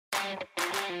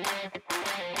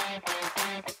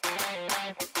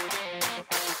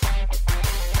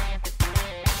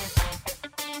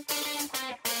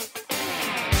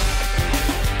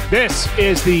This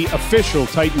is the official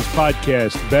Titans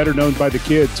podcast, better known by the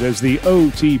kids as the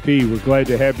OTP. We're glad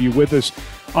to have you with us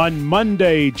on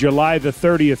Monday, July the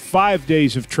 30th. 5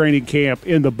 days of training camp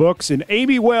in the books, and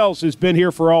Amy Wells has been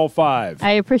here for all 5.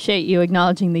 I appreciate you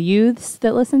acknowledging the youths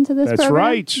that listen to this program. That's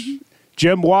right.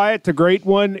 Jim Wyatt, the great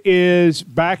one, is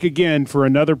back again for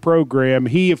another program.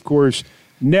 He, of course,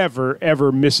 never,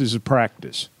 ever misses a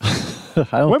practice.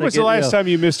 When was the last time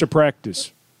you missed a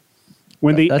practice?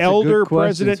 When the elder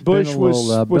President Bush was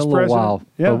president? While.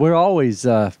 Yeah. But we're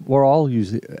all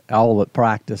usually all at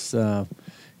practice,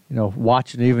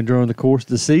 watching even during the course of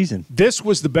the season. This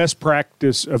was the best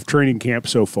practice of training camp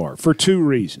so far for 2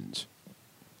 reasons.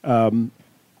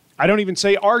 I don't even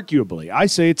say arguably. I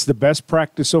say it's the best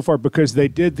practice so far because they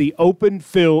did the open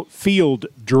field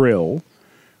drill,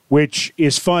 which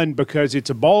is fun because it's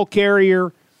a ball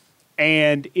carrier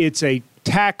and it's a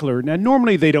tackler. Now,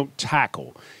 normally they don't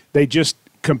tackle. They just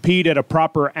compete at a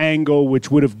proper angle, which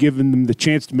would have given them the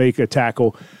chance to make a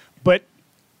tackle. But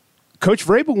Coach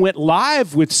Vrabel went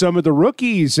live with some of the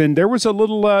rookies, and there was a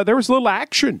little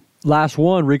action. Last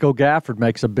one, Rico Gafford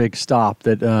makes a big stop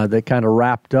that kind of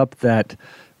wrapped up that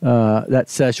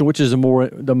session, which is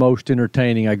the most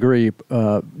entertaining, I agree,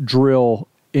 drill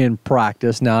in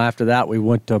practice. Now, after that, we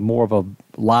went to more of a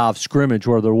live scrimmage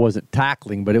where there wasn't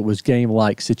tackling, but it was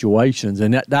game-like situations,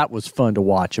 and that was fun to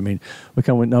watch. I mean,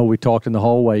 we talked in the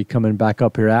hallway coming back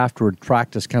up here afterward.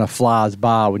 Practice kind of flies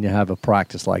by when you have a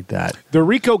practice like that. The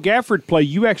Rico Gafford play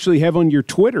you actually have on your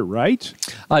Twitter, right?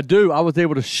 I do. I was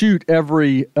able to shoot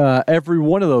every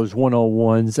one of those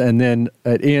one-on-ones, and then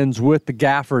it ends with the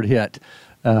Gafford hit.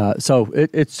 So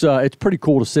it's pretty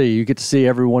cool to see. You get to see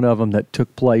every one of them that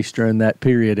took place during that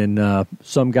period. And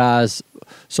some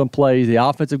plays, the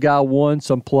offensive guy won.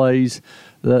 Some plays,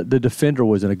 the defender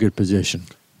was in a good position.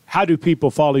 How do people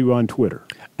follow you on Twitter?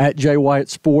 At Jay Wyatt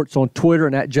Sports on Twitter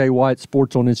and at Jay Wyatt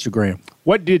Sports on Instagram.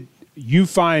 What did you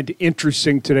find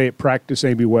interesting today at practice,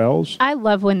 Amy Wells? I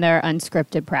love when they're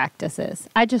unscripted practices.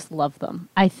 I just love them.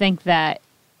 I think that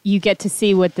you get to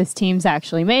see what this team's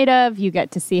actually made of. You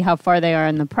get to see how far they are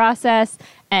in the process.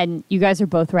 And you guys are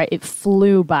both right. It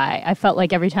flew by. I felt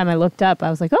like every time I looked up,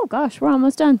 I was like, oh, gosh, we're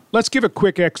almost done. Let's give a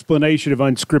quick explanation of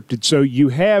unscripted. So you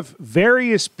have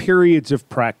various periods of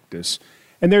practice.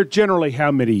 And they're generally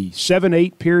how many? 7,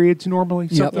 8 periods normally?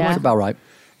 That's about right.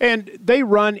 And they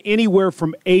run anywhere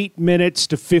from 8 minutes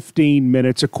to 15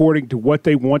 minutes according to what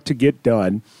they want to get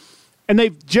done. And they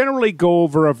generally go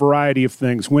over a variety of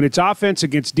things. When it's offense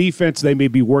against defense, they may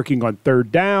be working on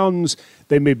third downs.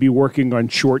 They may be working on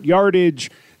short yardage.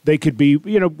 They could be,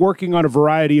 working on a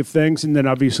variety of things. And then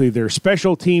obviously their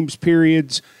special teams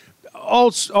periods,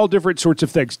 all different sorts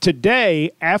of things.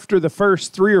 Today, after the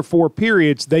first 3 or 4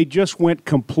 periods, they just went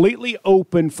completely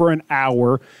open for an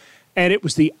hour. And it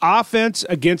was the offense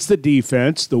against the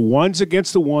defense, the ones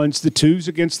against the ones, the twos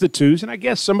against the twos, and I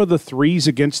guess some of the threes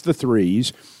against the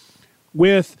threes,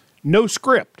 with no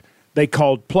script. They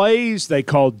called plays, they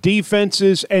called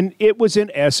defenses, and it was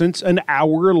in essence an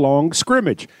hour-long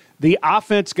scrimmage. The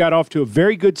offense got off to a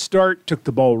very good start, took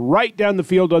the ball right down the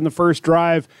field on the first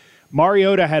drive.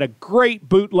 Mariota had a great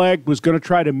bootleg, was going to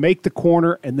try to make the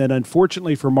corner, and then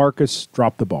unfortunately for Marcus,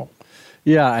 dropped the ball.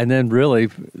 Yeah, and then really,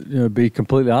 be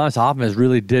completely honest, offense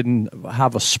really didn't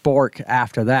have a spark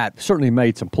after that. Certainly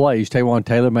made some plays. Taywan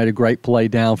Taylor made a great play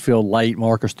downfield late.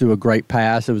 Marcus threw a great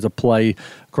pass. It was a play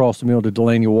across the middle to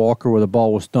Delaney Walker where the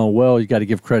ball was thrown well. You got to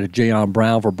give credit to Jayon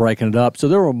Brown for breaking it up. So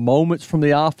there were moments from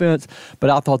the offense, but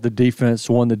I thought the defense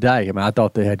won the day. I mean, I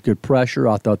thought they had good pressure.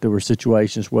 I thought there were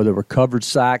situations where there were coverage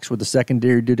sacks where the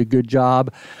secondary did a good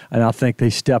job, and I think they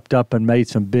stepped up and made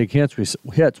some big hits.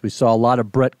 We saw a lot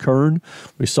of Brett Kern.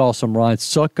 We saw some Ryan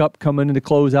Suckup coming into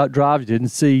closeout drives. You didn't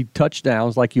see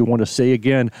touchdowns like you want to see.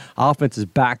 Again, offense is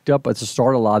backed up at the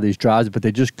start of a lot of these drives, but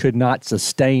they just could not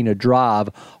sustain a drive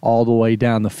all the way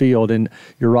down the field. And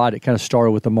you're right, it kind of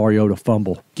started with the Mariota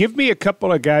fumble. Give me a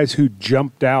couple of guys who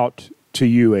jumped out to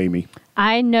you, Amy.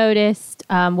 I noticed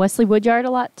Wesley Woodyard a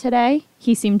lot today.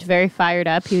 He seemed very fired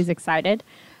up. He was excited.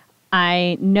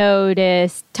 I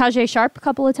noticed Tajay Sharp a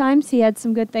couple of times. He had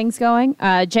some good things going.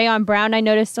 Jayon Brown I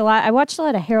noticed a lot. I watched a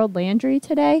lot of Harold Landry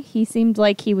today. He seemed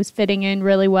like he was fitting in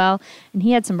really well, and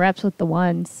he had some reps with the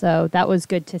ones, so that was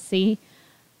good to see.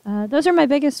 Those are my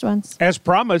biggest ones. As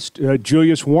promised,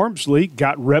 Julius Wormsley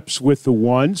got reps with the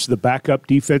ones, the backup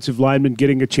defensive lineman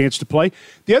getting a chance to play.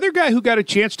 The other guy who got a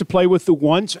chance to play with the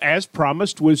ones, as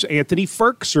promised, was Anthony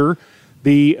Ferkser,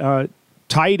 the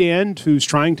tight end who's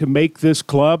trying to make this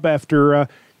club after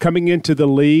coming into the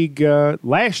league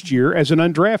last year as an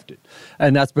undrafted.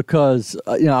 And that's because,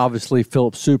 obviously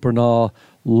Philip Supernaw,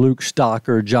 Luke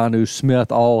Stocker, Jonnu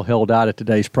Smith all held out at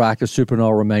today's practice.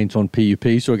 Supernaw remains on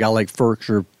PUP, so a guy like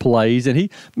Ferkser plays, and he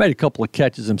made a couple of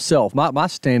catches himself. My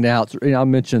standouts, I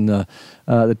mentioned the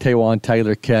Taywan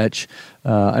Taylor catch,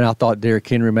 and I thought Derrick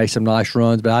Henry made some nice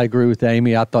runs, but I agree with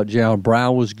Amy. I thought Jalen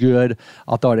Brown was good.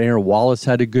 I thought Aaron Wallace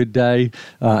had a good day.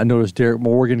 I noticed Derek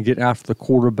Morgan getting after the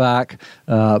quarterback.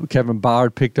 Kevin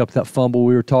Byard picked up that fumble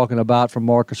we were talking about from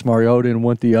Marcus Mariota and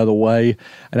went the other way.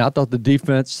 And I thought the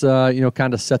defense,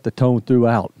 kind of set the tone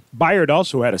throughout. Byard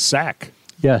also had a sack.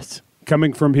 Yes.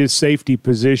 Coming from his safety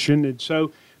position. And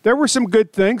so there were some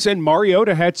good things, and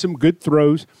Mariota had some good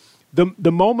throws.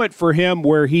 The moment for him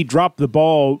where he dropped the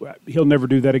ball, he'll never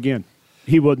do that again.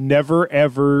 He will never,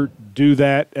 ever do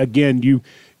that again.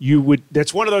 You would.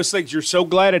 That's one of those things you're so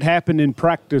glad it happened in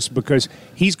practice, because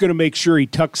he's going to make sure he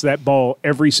tucks that ball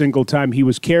every single time he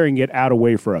was carrying it out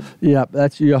away from him. Yeah,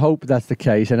 you hope that's the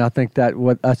case, and I think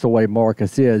that's the way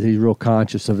Marcus is. He's real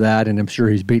conscious of that, and I'm sure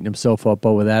he's beating himself up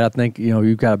over that. I think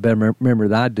you've got a better memory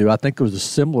than I do. I think it was a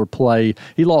similar play.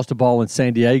 He lost the ball in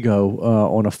San Diego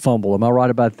on a fumble. Am I right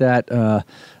about that?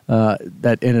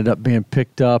 That ended up being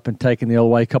picked up and taken the other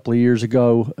way a couple of years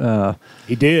ago.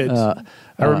 He did.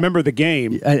 I remember the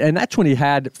game. And that's when he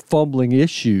had fumbling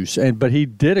issues, but he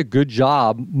did a good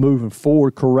job moving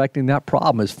forward, correcting that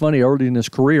problem. It's funny, early in his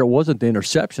career, it wasn't the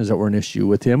interceptions that were an issue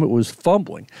with him. It was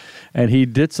fumbling. And he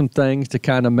did some things to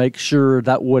kind of make sure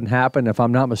that wouldn't happen. If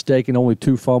I'm not mistaken, only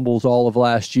 2 fumbles all of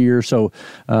last year. So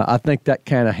I think that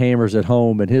kind of hammers it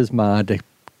home in his mind to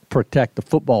protect the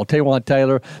football. Taywan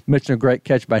Taylor, mentioned a great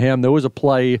catch by him. There was a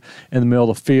play in the middle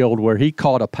of the field where he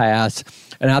caught a pass,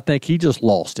 and I think he just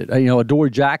lost it.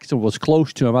 Adoree Jackson was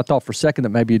close to him. I thought for a second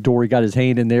that maybe Adoree got his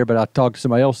hand in there, but I talked to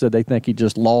somebody else that they think he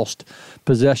just lost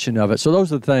possession of it. So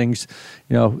those are the things,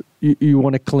 you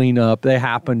want to clean up. They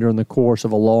happen during the course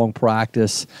of a long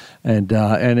practice, and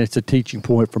it's a teaching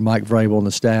point for Mike Vrabel and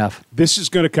the staff. This is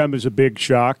going to come as a big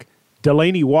shock.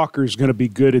 Delaney Walker is going to be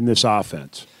good in this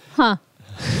offense. Huh.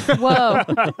 Whoa.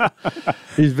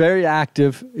 He's very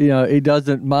active. He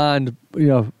doesn't mind,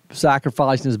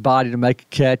 sacrificing his body to make a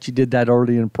catch. He did that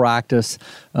early in practice.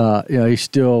 He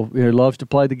still loves to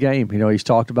play the game. He's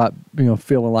talked about,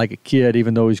 feeling like a kid,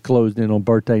 even though he's closed in on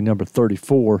birthday number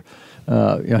 34.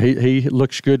 He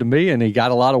looks good to me, and he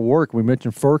got a lot of work. We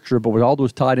mentioned Ferkser, but with all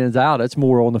those tight ends out, it's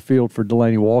more on the field for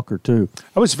Delaney Walker, too.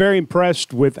 I was very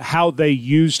impressed with how they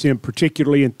used him,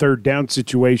 particularly in third down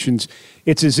situations.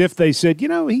 It's as if they said,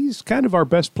 he's kind of our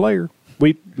best player.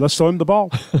 Let's throw him the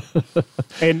ball.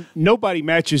 And nobody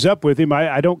matches up with him.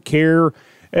 I don't care.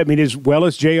 As well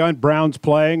as Jayon Brown's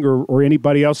playing or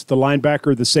anybody else at the linebacker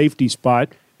or the safety spot,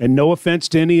 and no offense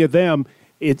to any of them,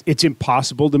 it's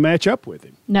impossible to match up with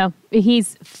him. No,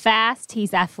 he's fast,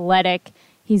 he's athletic,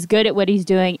 he's good at what he's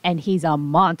doing, and he's a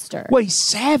monster. Well, he's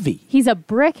savvy. He's a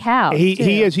brick house.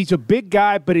 He is. He's a big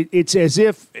guy, but it's as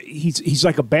if he's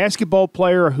like a basketball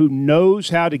player who knows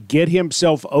how to get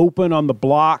himself open on the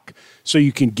block so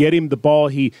you can get him the ball.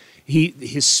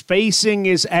 His spacing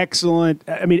is excellent.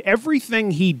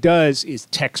 Everything he does is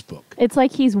textbook. It's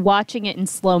like he's watching it in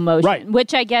slow motion, right,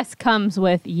 which I guess comes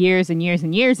with years and years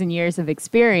and years and years of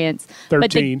experience. 13.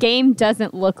 But the game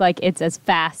doesn't look like it's as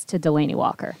fast to Delaney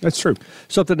Walker. That's true.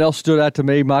 Something else stood out to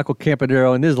me, Michael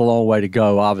Campanaro, and this is a long way to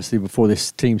go, obviously, before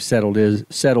this team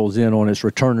settles in on its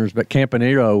returners, but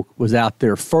Campanaro was out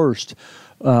there first.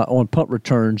 On punt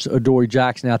returns, Adoree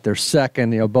Jackson out there second.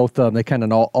 Both of them, they kind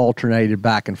of alternated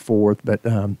back and forth. But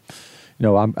I'm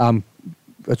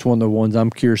that's one of the ones I'm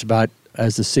curious about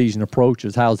as the season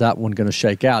approaches. How's that one going to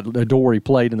shake out? Adoree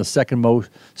played in the second most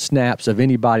snaps of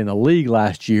anybody in the league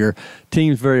last year.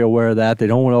 Team's very aware of that. They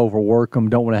don't want to overwork him.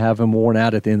 Don't want to have him worn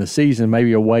out at the end of the season.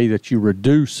 Maybe a way that you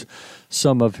reduce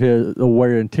some of the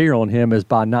wear and tear on him is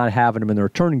by not having him in the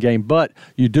returning game. But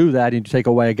you do that and you take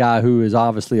away a guy who is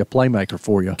obviously a playmaker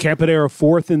for you. Campanaro,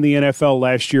 fourth in the NFL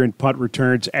last year in punt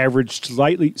returns, averaged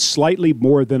slightly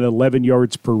more than 11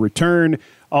 yards per return.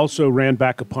 Also ran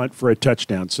back a punt for a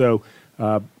touchdown. So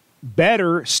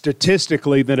better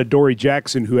statistically than Adoree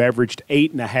Jackson, who averaged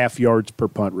 8.5 yards per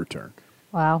punt return.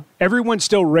 Wow. Everyone's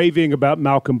still raving about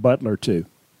Malcolm Butler, too.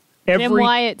 Jim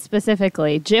Wyatt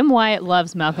specifically. Jim Wyatt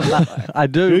loves Malcolm Butler. I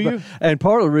do. Do you? And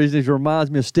part of the reason is it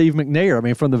reminds me of Steve McNair. I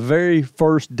mean, from the very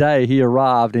first day he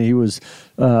arrived and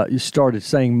he started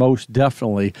saying most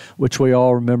definitely, which we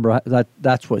all remember.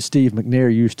 That's what Steve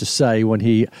McNair used to say when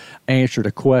he answered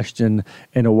a question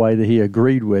in a way that he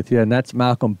agreed with. Yeah, and that's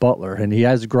Malcolm Butler. And he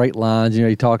has great lines.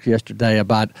 He talked yesterday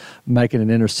about making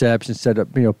an interception instead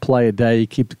of, play a day,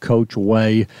 keep the coach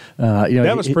away.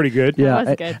 That was pretty good. Yeah, That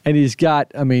was good. And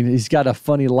he's got a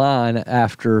funny line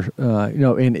after,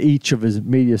 in each of his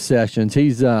media sessions.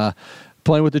 He's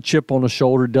playing with a chip on the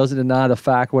shoulder, doesn't deny the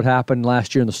fact what happened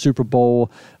last year in the Super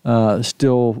Bowl,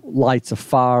 still lights a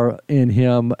fire in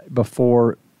him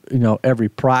before, every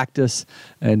practice.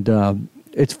 And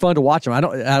it's fun to watch him. I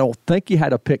don't think he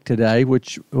had a pick today,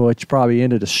 which probably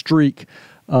ended a streak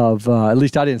of at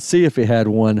least I didn't see if he had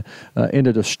one,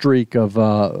 ended a streak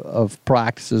of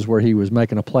practices where he was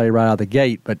making a play right out of the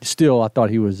gate. But still, I thought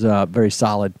he was very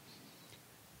solid.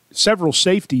 Several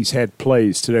safeties had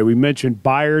plays today. We mentioned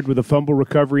Byard with a fumble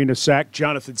recovery and a sack.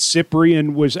 Jonathan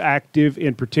Cyprian was active,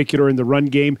 in particular in the run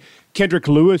game. Kendrick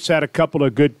Lewis had a couple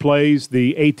of good plays,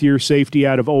 the eighth-year safety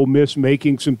out of Ole Miss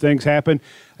making some things happen.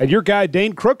 And your guy,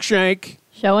 Dane Cruikshank,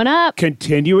 Showing up.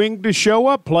 continuing to show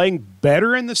up, playing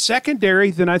better in the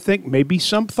secondary than I think maybe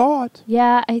some thought.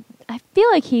 Yeah, I feel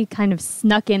like he kind of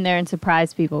snuck in there and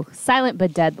surprised people. Silent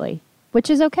but deadly, which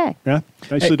is okay. Yeah,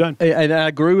 nicely done. And I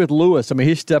agree with Lewis. I mean,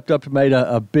 he stepped up and made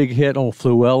a big hit on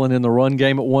Fluellen in the run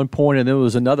game at one point, and there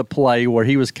was another play where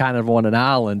he was kind of on an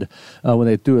island when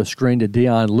they threw a screen to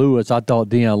Deion Lewis. I thought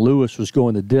Deion Lewis was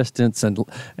going the distance,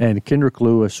 and Kendrick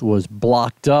Lewis was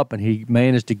blocked up, and he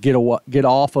managed to get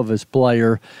off of his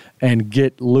player and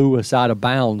get Lewis out of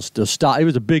bounds to stop. It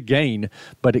was a big gain,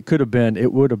 but it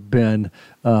would have been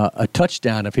a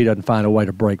touchdown if he doesn't find a way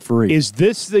to break free. Is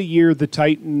this the year the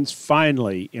Titans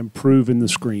finally improve in the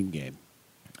screen game?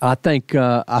 I think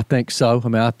so. I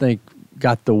mean, I think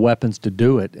got the weapons to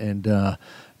do it,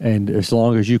 and as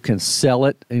long as you can sell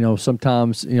it,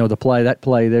 sometimes that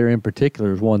play there in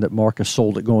particular is one that Marcus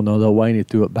sold it going the other way and he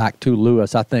threw it back to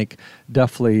Lewis. I think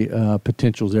definitely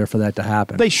potential's there for that to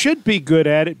happen. They should be good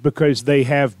at it because they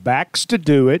have backs to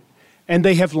do it, and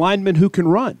they have linemen who can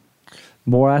run.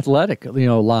 More athletic,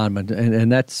 linemen,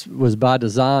 and that was by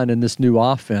design in this new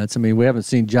offense. I mean, we haven't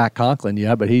seen Jack Conklin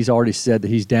yet, but he's already said that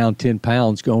he's down 10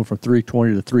 pounds going from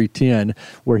 320 to 310,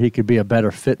 where he could be a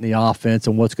better fit in the offense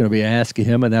and what's going to be asking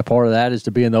him. And that part of that is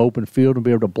to be in the open field and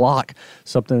be able to block,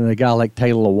 something that a guy like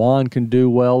Taylor Lewan can do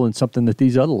well and something that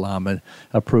these other linemen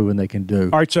have proven they can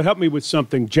do. All right, so help me with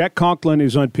something. Jack Conklin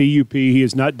is on PUP. He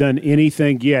has not done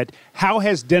anything yet. How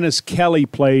has Dennis Kelly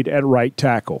played at right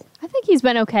tackle? I think he's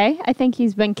been okay. I think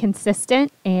he's been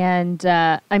consistent. And,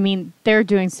 they're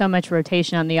doing so much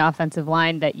rotation on the offensive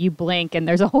line that you blink and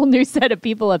there's a whole new set of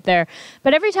people up there.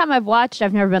 But every time I've watched,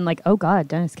 I've never been like, oh, God,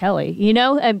 Dennis Kelly,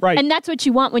 Right. And that's what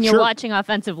you want when you're Sure. watching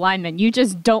offensive linemen. You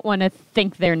just don't want to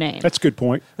think their name. That's a good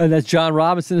point. And that's John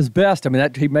Robinson is best. I mean,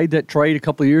 he made that trade a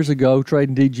couple of years ago,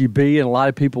 trading DGB, and a lot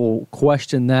of people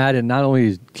question that. And not only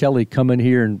has Kelly come in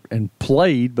here and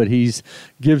played, but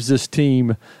gives this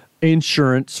team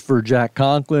insurance for Jack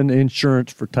Conklin,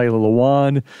 insurance for Taylor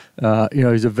Lewan.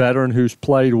 He's a veteran who's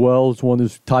played well. He's one of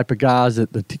those type of guys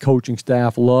that the coaching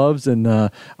staff loves, and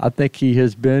I think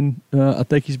he's been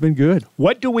good.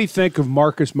 What do we think of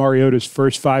Marcus Mariota's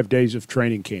first 5 days of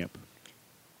training camp?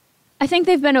 I think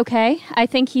they've been okay. I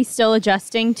think he's still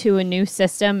adjusting to a new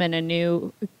system and a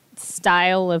new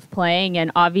style of playing,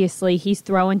 and obviously he's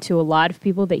throwing to a lot of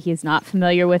people that he's not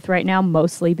familiar with right now,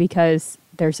 mostly because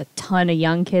there's a ton of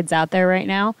young kids out there right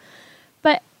now.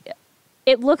 But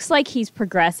it looks like he's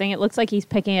progressing. It looks like he's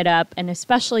picking it up, and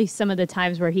especially some of the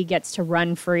times where he gets to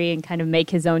run free and kind of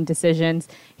make his own decisions.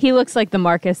 He looks like the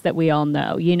Marcus that we all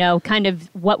know, kind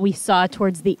of what we saw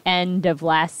towards the end of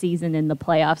last season in the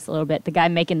playoffs a little bit. The guy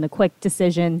making the quick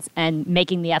decisions and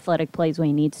making the athletic plays when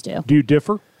he needs to. Do you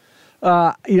differ?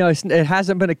 It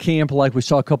hasn't been a camp like we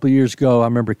saw a couple of years ago. I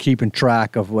remember keeping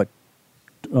track of what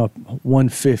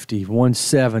 150,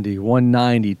 170,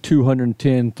 190,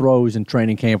 210 throws in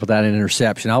training camp without an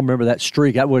interception. I remember that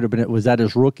streak. That would have been, was that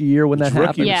his rookie year when that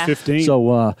happened? Rookie was 15.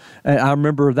 So I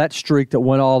remember that streak that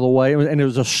went all the way. And it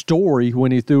was a story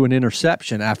when he threw an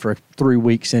interception after 3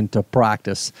 weeks into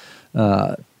practice.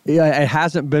 It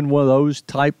hasn't been one of those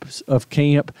types of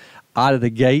camp out of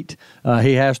the gate.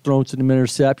 He has thrown some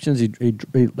interceptions.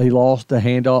 He lost the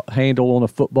handle on a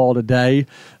football today.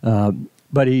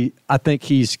 But I think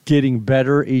he's getting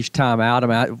better each time out.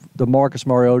 I mean, the Marcus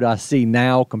Mariota I see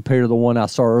now compared to the one I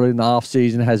saw early in the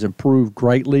offseason has improved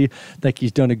greatly. I think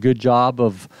he's done a good job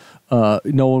of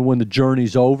knowing when the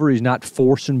journey's over. He's not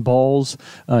forcing balls.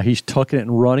 He's tucking it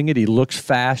and running it. He looks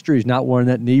faster. He's not wearing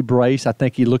that knee brace. I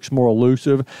think he looks more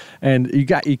elusive. And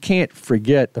you can't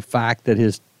forget the fact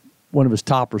that one of his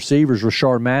top receivers,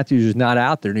 Rashard Matthews, is not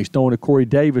out there, and he's throwing to Corey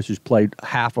Davis, who's played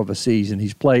half of a season.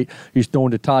 He's throwing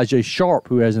to Tajay Sharp,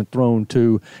 who hasn't thrown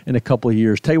to in a couple of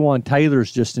years. Taywan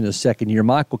Taylor's just in his second year.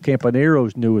 Michael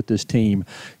Campanero's new with this team.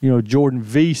 Jordan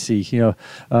Vesey. A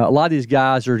lot of these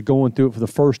guys are going through it for the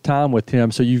first time with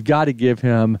him, so you've got to give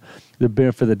him the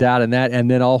benefit of the doubt in that, and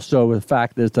then also the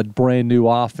fact that it's a brand new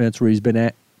offense where he's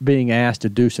been being asked to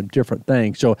do some different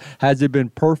things. So has it been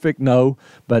perfect? No,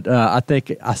 but I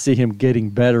think I see him getting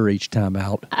better each time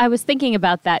out. I was thinking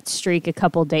about that streak a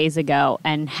couple days ago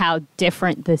and how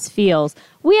different this feels.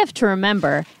 We have to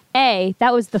remember,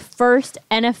 that was the first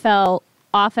NFL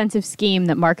offensive scheme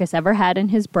that Marcus ever had in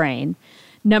his brain.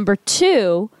 Number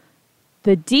two,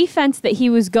 the defense that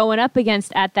he was going up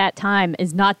against at that time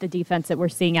is not the defense that we're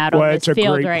seeing out on this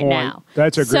field right now.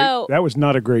 That was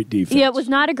not a great defense. Yeah, it was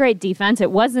not a great defense.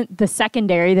 It wasn't the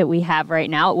secondary that we have right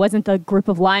now. It wasn't the group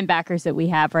of linebackers that we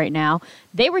have right now.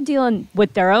 They were dealing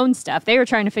with their own stuff. They were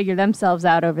trying to figure themselves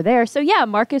out over there. So, yeah,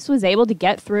 Marcus was able to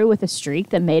get through with a streak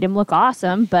that made him look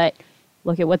awesome, but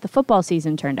look at what the football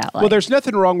season turned out like. Well, there's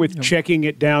nothing wrong with checking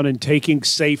it down and taking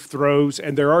safe throws,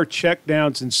 and there are check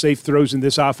downs and safe throws in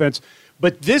this offense.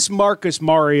 But this Marcus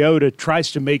Mariota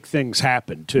tries to make things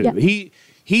happen, too. Yeah.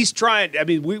 He's trying – I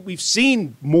mean, we've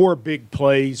seen more big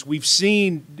plays. We've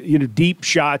seen, deep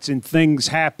shots and things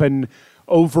happen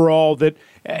overall that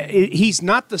he's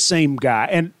not the same guy.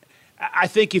 And I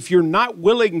think if you're not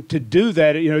willing to do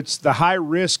that, it's the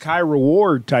high-risk,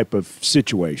 high-reward type of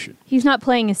situation. He's not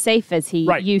playing as safe as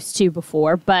he used to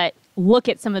before, but look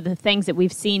at some of the things that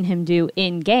we've seen him do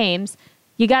in games.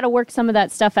 You got to work some of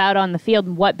that stuff out on the field,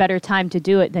 and what better time to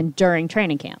do it than during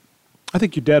training camp? I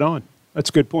think you're dead on.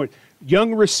 That's a good point.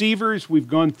 Young receivers, we've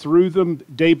gone through them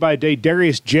day by day.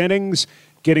 Darius Jennings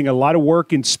getting a lot of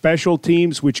work in special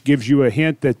teams, which gives you a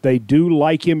hint that they do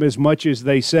like him as much as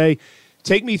they say.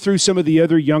 Take me through some of the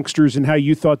other youngsters and how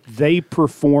you thought they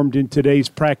performed in today's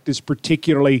practice,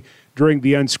 particularly during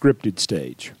the unscripted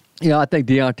stage. I think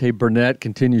Deontay Burnett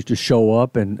continues to show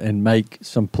up and make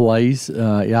some plays.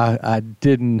 I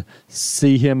didn't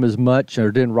see him as much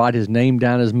or didn't write his name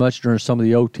down as much during some of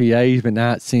the OTAs, but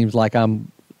now it seems like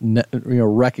I'm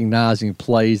recognizing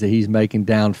plays that he's making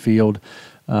downfield.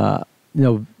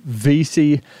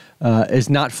 Vesey has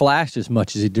not flashed as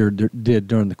much as he did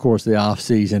during the course of the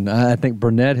offseason. I think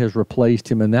Burnett has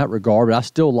replaced him in that regard, but I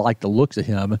still like the looks of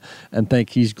him and think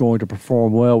he's going to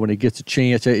perform well when he gets a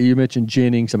chance. You mentioned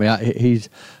Jennings. I mean, he's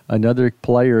another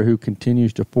player who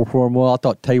continues to perform well. I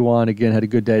thought Taywan, again, had a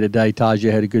good day today.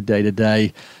 Tajay had a good day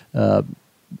today.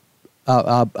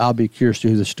 I'll be curious to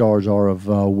who the stars are of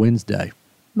Wednesday.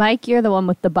 Mike, you're the one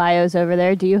with the bios over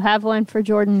there. Do you have one for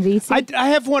Jordan Vesey? I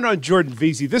have one on Jordan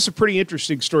Vesey. This is a pretty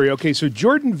interesting story. Okay, so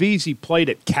Jordan Vesey played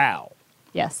at Cal.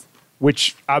 Yes.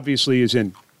 Which obviously is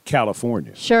in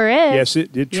California. Sure is. Yes,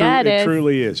 it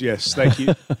truly is. Yes, thank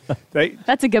you.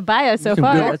 That's a good bio so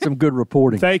far. That's some good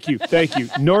reporting. Thank you.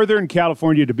 Northern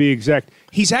California, to be exact.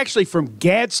 He's actually from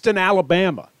Gadsden,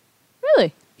 Alabama.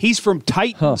 Really? He's from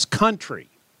Titans country.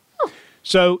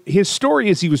 So his story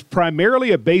is he was primarily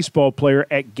a baseball player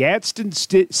at Gadsden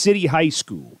City High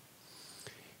School.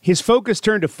 His focus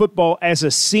turned to football as a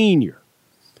senior.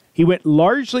 He went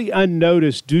largely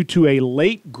unnoticed due to a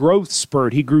late growth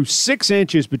spurt. He grew 6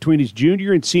 inches between his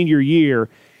junior and senior year,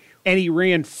 and he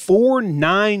ran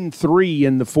 4.93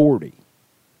 in the 40.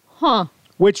 Huh.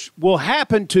 Which will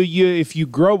happen to you if you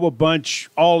grow a bunch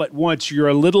all at once. You're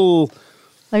a little...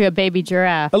 Like a baby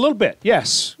giraffe. A little bit,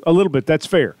 yes. A little bit. That's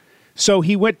fair. So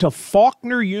he went to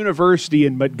Faulkner University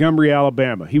in Montgomery,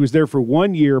 Alabama. He was there for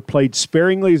 1 year, played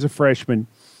sparingly as a freshman,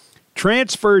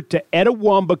 transferred to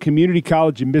Etowamba Community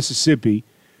College in Mississippi,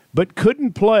 but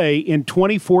couldn't play in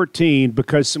 2014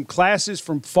 because some classes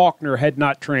from Faulkner had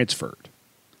not transferred.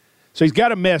 So he's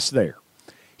got a mess there.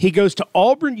 He goes to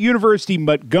Auburn University,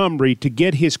 Montgomery to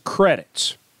get his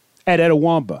credits at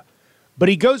Etowamba. But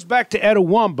he goes back to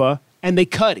Etowamba, and they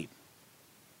cut him.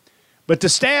 But the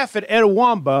staff at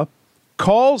Etowamba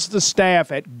calls the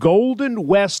staff at Golden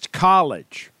West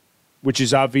College, which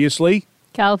is obviously...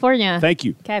 California. Thank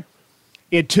you. Okay.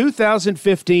 In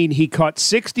 2015, he caught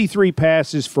 63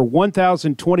 passes for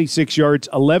 1,026 yards,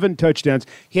 11 touchdowns.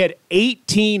 He had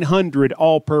 1,800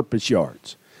 all-purpose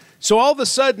yards. So all of a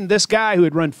sudden, this guy who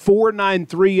had run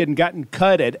 4.93 and gotten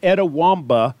cut at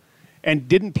Etowamba and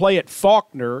didn't play at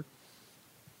Faulkner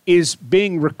is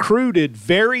being recruited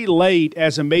very late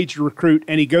as a major recruit,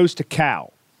 and he goes to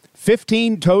Cal.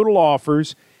 15 total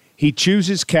offers. He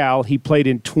chooses Cal. He played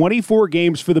in 24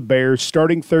 games for the Bears,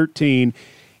 starting 13.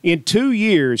 In 2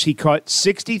 years, he caught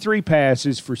 63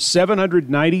 passes for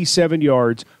 797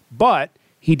 yards, but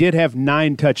he did have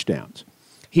 9 touchdowns.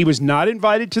 He was not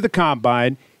invited to the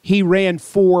Combine. He ran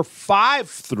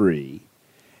 4.53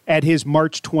 at his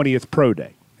March 20th pro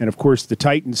day. And, of course, the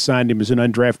Titans signed him as an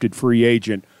undrafted free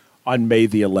agent on May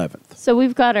the 11th. So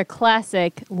we've got a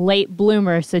classic late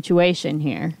bloomer situation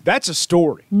here. That's a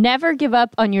story. Never give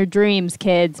up on your dreams,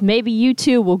 kids. Maybe you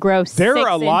too will grow 6 inches. There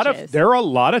are a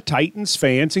lot of Titans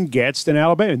fans in Gadsden,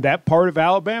 Alabama. In that part of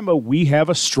Alabama, we have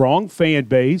a strong fan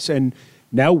base, and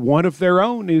now one of their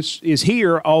own is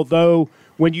here, although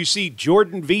when you see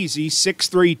Jordan Veazey,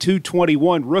 6'3",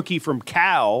 221, rookie from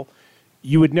Cal,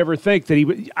 you would never think that he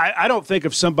would. I don't think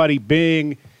of somebody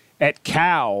being at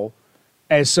Cal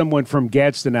as someone from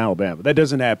Gadsden, Alabama. That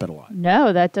doesn't happen a lot.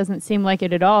 No, that doesn't seem like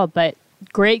it at all, but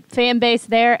great fan base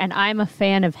there, and I'm a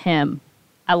fan of him.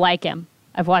 I like him.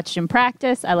 I've watched him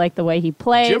practice. I like the way he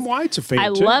plays. Jim White's a fan, I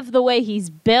too. love the way he's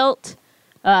built.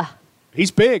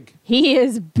 He's big. He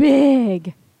is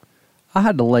big. I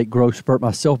had the late growth spurt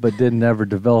myself, but didn't ever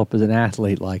develop as an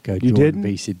athlete like Jordan didn't?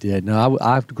 Veazey did. No,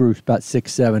 I grew about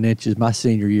 6-7 inches my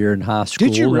senior year in high school.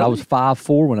 Did you really? And I was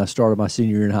 5'4" when I started my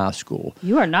senior year in high school.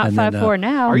 You are not 5'4"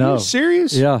 now. Are No. you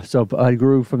serious? Yeah, so I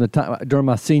grew from the time during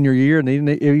my senior year, and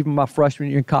even my freshman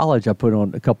year in college, I put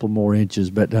on a couple more inches,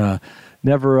 but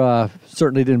never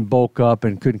certainly didn't bulk up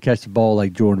and couldn't catch the ball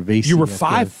like Jordan Veazey. You were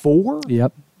 5'4"?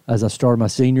 Yep, as I started my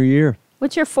senior year.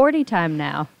 What's your 40 time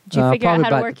now? Did you figure out how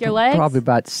to work your legs? Probably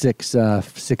about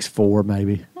 6'4",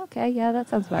 maybe. Okay, yeah, that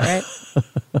sounds about right.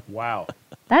 Wow.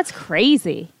 That's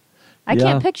crazy. I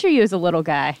can't picture you as a little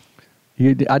guy.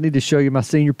 I need to show you my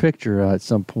senior picture at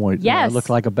some point. Yes. I look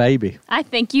like a baby. I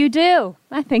think you do.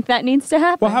 I think that needs to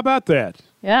happen. Well, how about that?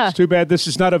 Yeah. It's too bad this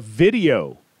is not a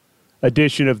video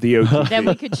edition of the OTP. Then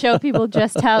we could show people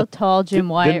just how tall Jim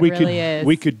White really is.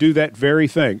 We could do that very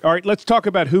thing. All right, let's talk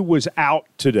about who was out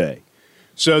today.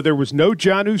 So there was no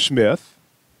Jonnu Smith,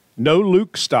 no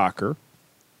Luke Stocker,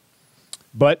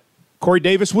 but Corey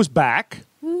Davis was back,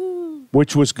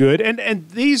 which was good. And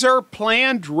these are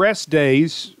planned rest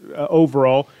days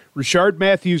overall. Rashard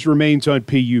Matthews remains on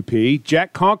PUP.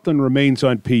 Jack Conklin remains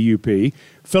on PUP.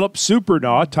 Philip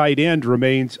Supernaw, tight end,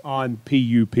 remains on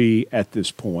PUP at this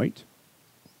point.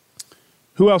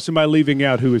 Who else am I leaving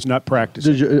out who is not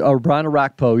practicing? Brian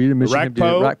Arakpo. You didn't mention him.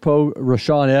 Arakpo,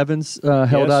 Rashawn Evans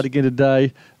held out again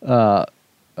today. Connor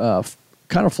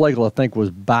Flagel, I think,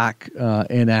 was back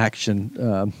in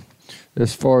action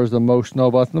as far as the most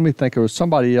notable. Let me think. There was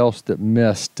somebody else that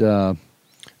missed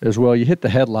as well. You hit the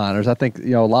headliners. I think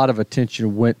a lot of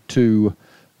attention went to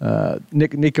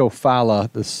Nico Fala,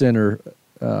 the center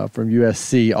from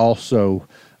USC, also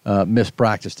missed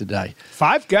practice today.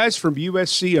 5 guys from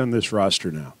USC on this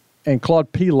roster now. And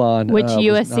Claude Pilon. Which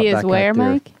USC is where,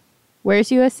 Mike? Where's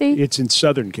USC? It's in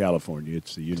Southern California.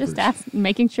 It's the university.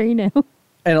 Making sure you knew.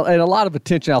 And a lot of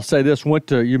attention, I'll say this, went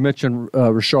to, you mentioned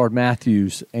Rashard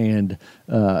Matthews, and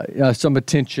some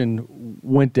attention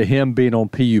went to him being on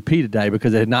PUP today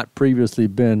because it had not previously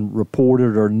been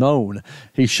reported or known.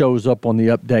 He shows up on the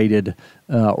updated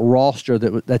roster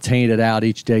that's handed out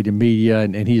each day to media,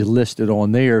 and he's listed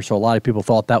on there. So a lot of people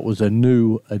thought that was a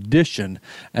new addition,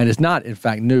 and it's not, in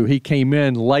fact, new. He came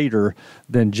in later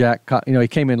than Jack. He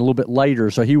came in a little bit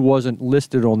later, so he wasn't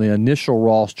listed on the initial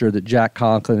roster that Jack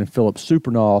Conklin and Philip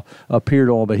Supernaw appeared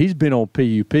on, but he's been on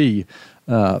PUP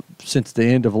since the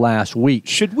end of last week.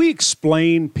 Should we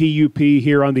explain PUP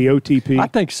here on the OTP? I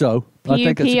think so. PUP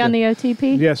on the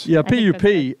OTP? Yes. Yeah,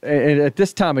 PUP, and at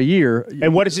this time of year.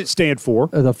 And what does it stand for?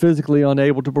 The physically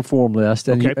unable to perform list.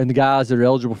 And, okay. And the guys that are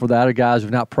eligible for that are guys who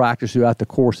have not practiced throughout the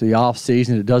course of the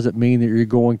offseason. It doesn't mean that you're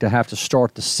going to have to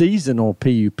start the season on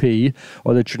PUP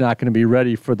or that you're not going to be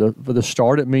ready for the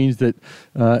start. It means that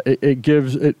it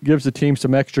gives the team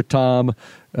some extra time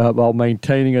while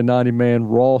maintaining a 90-man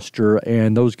roster,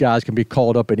 and those guys can be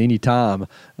called up at any time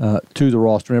to the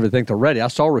roster and everything. They're ready. I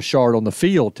saw Rashard on the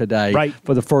field today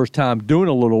for the first time doing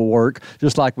a little work,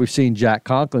 just like we've seen Jack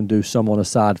Conklin do some on a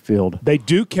side field. They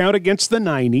do count against the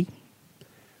 90,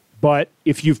 but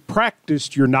if you've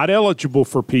practiced, you're not eligible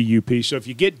for PUP. So if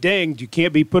you get dinged, you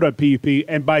can't be put on PUP.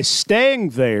 And by staying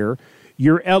there,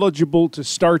 you're eligible to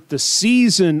start the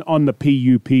season on the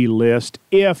PUP list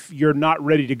if you're not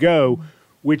ready to go,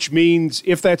 which means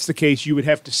if that's the case, you would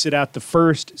have to sit out the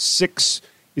first 6.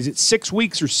 Is it 6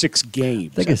 weeks or 6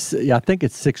 games? I think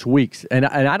it's 6 weeks, and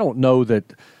I don't know that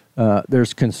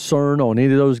there's concern on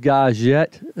any of those guys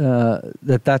yet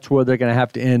that's where they're going to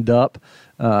have to end up.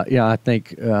 I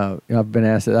think I've been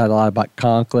asked that a lot about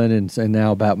Conklin and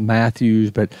now about Matthews,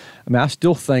 but I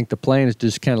still think the plan is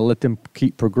just kind of let them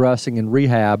keep progressing in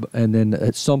rehab, and then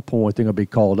at some point they're going to be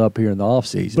called up here in the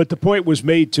offseason. But the point was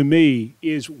made to me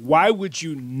is, why would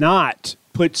you not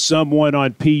put someone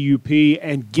on PUP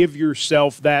and give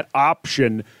yourself that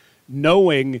option,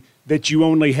 knowing that you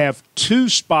only have 2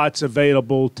 spots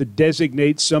available to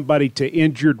designate somebody to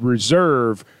injured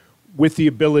reserve with the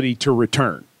ability to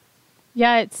return?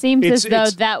 Yeah, it seems as though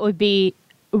that would be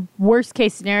worst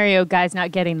case scenario, guys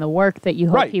not getting the work that you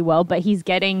hope he will, but he's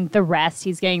getting the rest,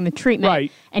 he's getting the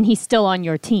treatment, and he's still on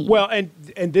your team. Well, and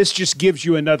this just gives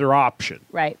you another option.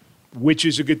 Right. Which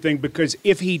is a good thing, because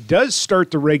if he does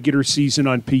start the regular season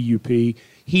on PUP,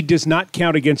 he does not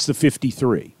count against the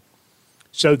 53.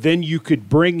 So then you could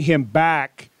bring him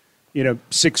back,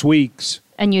 6 weeks.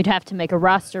 And you'd have to make a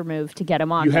roster move to get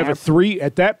him on.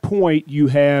 At that point, you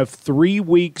have 3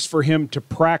 weeks for him to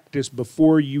practice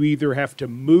before you either have to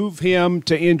move him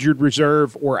to injured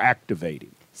reserve or activate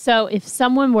him. So if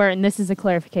someone were, and this is a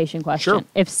clarification question,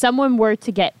 if someone were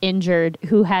to get injured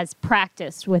who has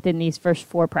practiced within these first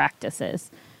 4 practices,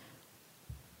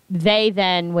 they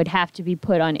then would have to be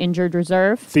put on injured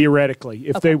reserve? Theoretically.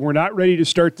 If they were not ready to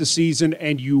start the season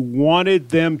and you wanted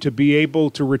them to be able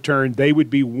to return, they would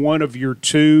be one of your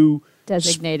 2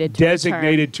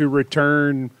 designated to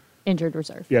return. Injured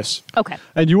reserve. Yes. Okay.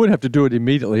 And you wouldn't have to do it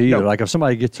immediately either. No. Like if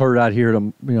somebody gets hurt out here,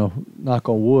 knock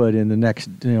on wood, in the next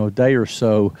day or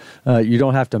so, you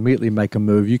don't have to immediately make a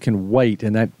move. You can wait,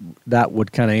 and that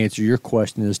would kind of answer your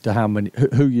question as to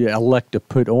who you elect to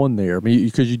put on there.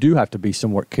 Because you do have to be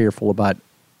somewhat careful about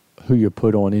who you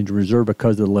put on injured reserve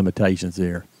because of the limitations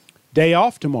there. Day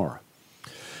off tomorrow.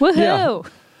 Woohoo! Yeah.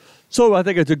 So I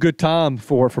think it's a good time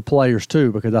for players,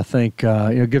 too, because I think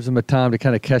it gives them a time to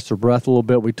kind of catch their breath a little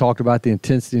bit. We talked about the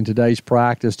intensity in today's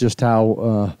practice, just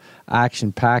how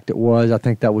action-packed it was. I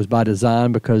think that was by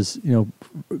design because,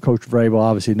 Coach Vrabel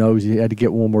obviously knows he had to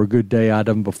get one more good day out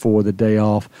of him before the day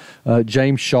off.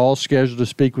 James Shaw scheduled to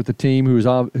speak with the team,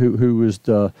 who was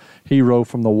the hero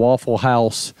from the Waffle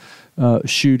House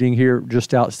shooting here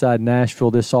just outside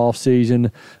Nashville this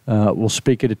offseason. We'll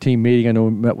speak at a team meeting. I know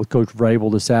we met with Coach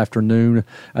Vrabel this afternoon.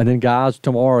 And then guys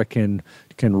tomorrow can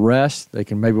rest. They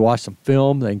can maybe watch some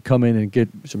film. They can come in and get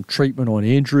some treatment on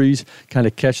injuries, kind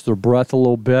of catch their breath a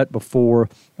little bit before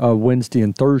Wednesday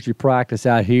and Thursday practice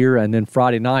out here. And then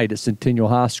Friday night at Centennial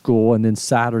High School, and then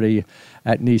Saturday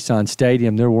at Nissan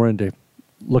Stadium. Then we're into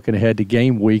looking ahead to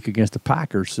game week against the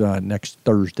Packers next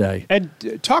Thursday. And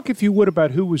talk, if you would, about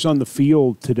who was on the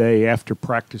field today after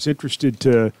practice. Interested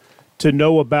to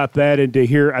know about that and to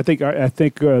hear. I think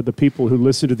the people who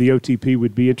listen to the OTP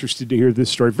would be interested to hear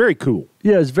this story. Very cool.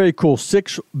 Yeah, it's very cool.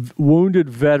 6 wounded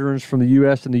veterans from the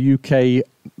U.S. and the U.K.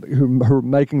 who are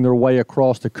making their way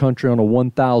across the country on a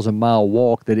 1,000-mile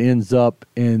walk that ends up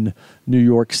in New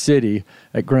York City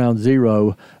at Ground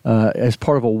Zero as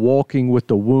part of a Walking with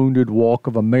the Wounded Walk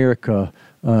of America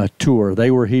tour.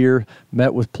 They were here,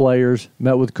 met with players,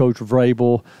 met with Coach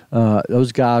Vrabel.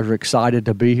 Those guys are excited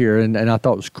to be here, and I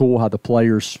thought it was cool how the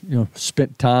players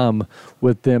spent time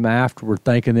with them afterward,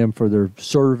 thanking them for their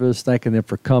service, thanking them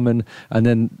for coming, and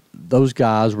then those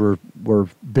guys were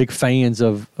big fans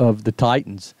of the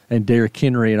Titans and Derrick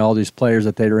Henry and all these players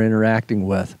that they were interacting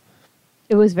with.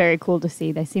 It was very cool to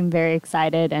see. They seem very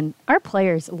excited, and our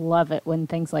players love it when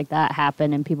things like that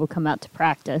happen and people come out to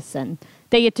practice and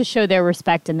they get to show their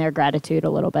respect and their gratitude a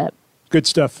little bit. Good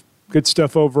stuff. Good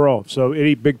stuff overall. So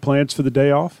any big plans for the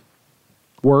day off?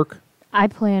 Work? I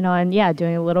plan on,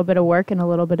 doing a little bit of work and a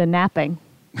little bit of napping.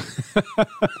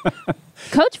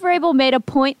 Coach Vrabel made a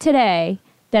point today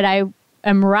that I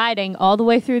am riding all the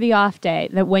way through the off day,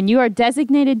 that when you are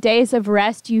designated days of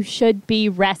rest, you should be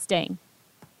resting.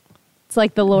 It's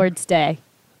like the Lord's Day.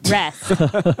 Rest.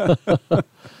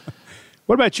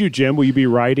 What about you, Jim? Will you be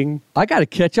writing? I got to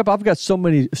catch up. I've got so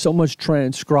much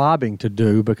transcribing to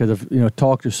do because I've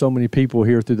talked to so many people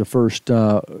here through the first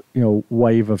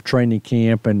wave of training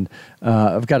camp, and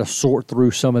I've got to sort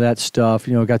through some of that stuff.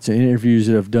 Got some interviews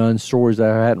that I've done, stories that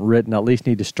I hadn't written. I at least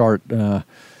need to start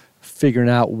figuring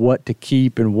out what to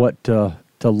keep and what to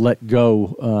let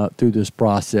go through this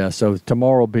process. So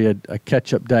tomorrow will be a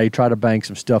catch-up day. Try to bang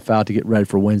some stuff out to get ready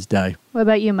for Wednesday. What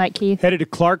about you, Mike Keith? Headed to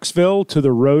Clarksville to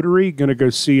the Rotary. Going to go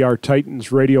see our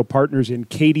Titans radio partners in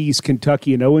Cadiz,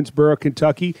 Kentucky and Owensboro,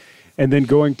 Kentucky. And then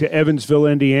going to Evansville,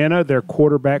 Indiana. Their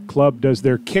quarterback club does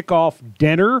their kickoff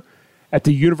dinner at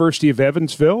the University of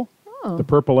Evansville, the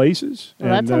Purple Aces. Well,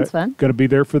 that sounds fun. Going to be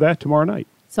there for that tomorrow night.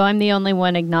 So I'm the only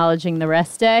one acknowledging the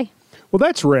rest day? Well,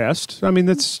 that's rest. I mean,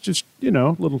 that's just,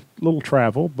 little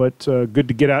travel, but good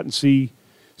to get out and see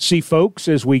folks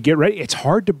as we get ready. It's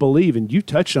hard to believe, and you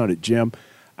touched on it, Jim.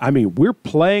 I mean, we're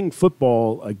playing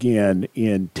football again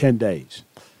in 10 days.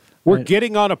 We're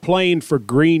getting on a plane for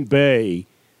Green Bay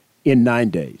in 9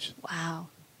 days. Wow.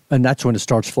 And that's when it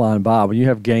starts flying by. When you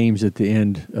have games at the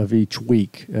end of each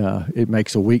week, it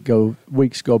makes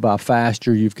weeks go by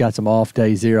faster. You've got some off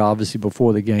days there, obviously,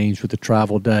 before the games with the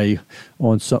travel day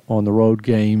on the road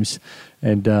games.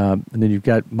 And then you've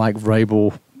got Mike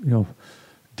Vrabel,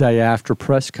 day after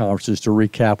press conferences to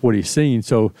recap what he's seen.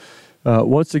 So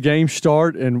once the games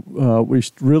start and we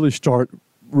really start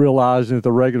realizing that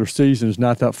the regular season is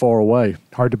not that far away.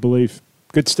 Hard to believe.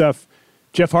 Good stuff.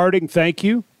 Jeff Harding, thank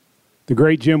you. The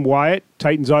great Jim Wyatt,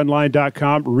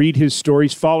 TitansOnline.com. Read his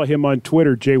stories. Follow him on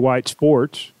Twitter, Jay White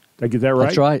Sports. Did I get that right?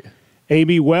 That's right.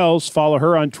 Amy Wells, follow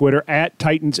her on Twitter, at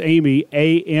TitansAmie,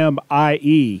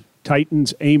 A-M-I-E.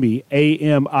 TitansAmie,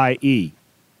 A-M-I-E.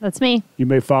 That's me. You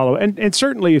may follow. And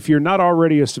certainly if you're not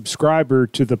already a subscriber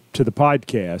to the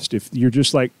podcast, if you're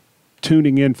just like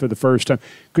tuning in for the first time,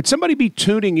 could somebody be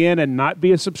tuning in and not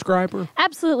be a subscriber?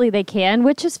 Absolutely they can,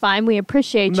 which is fine. We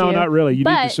appreciate you. No, not really. You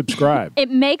need to subscribe.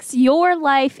 It makes your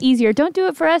life easier. Don't do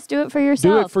it for us. Do it for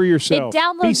yourself. Do it for yourself. It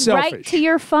downloads right to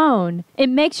your phone. It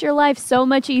makes your life so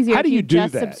much easier if you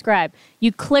just subscribe.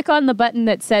 You click on the button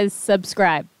that says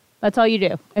subscribe. That's all you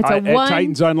do. It's at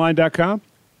TitansOnline.com?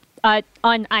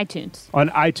 On iTunes. On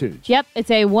iTunes. Yep. It's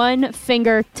a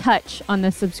one-finger touch on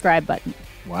the subscribe button.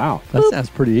 Wow. That sounds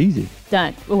pretty easy.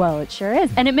 Done. Well, it sure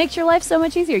is. And it makes your life so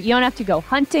much easier. You don't have to go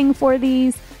hunting for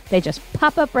these. They just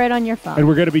pop up right on your phone. And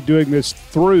we're going to be doing this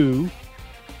through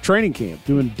training camp,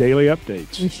 doing daily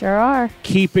updates. We sure are.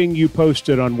 Keeping you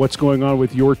posted on what's going on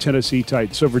with your Tennessee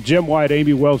Titans. So for Jim White,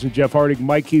 Amy Wells, and Jeff Harding,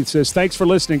 Mike Keith says, thanks for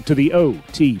listening to the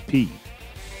OTP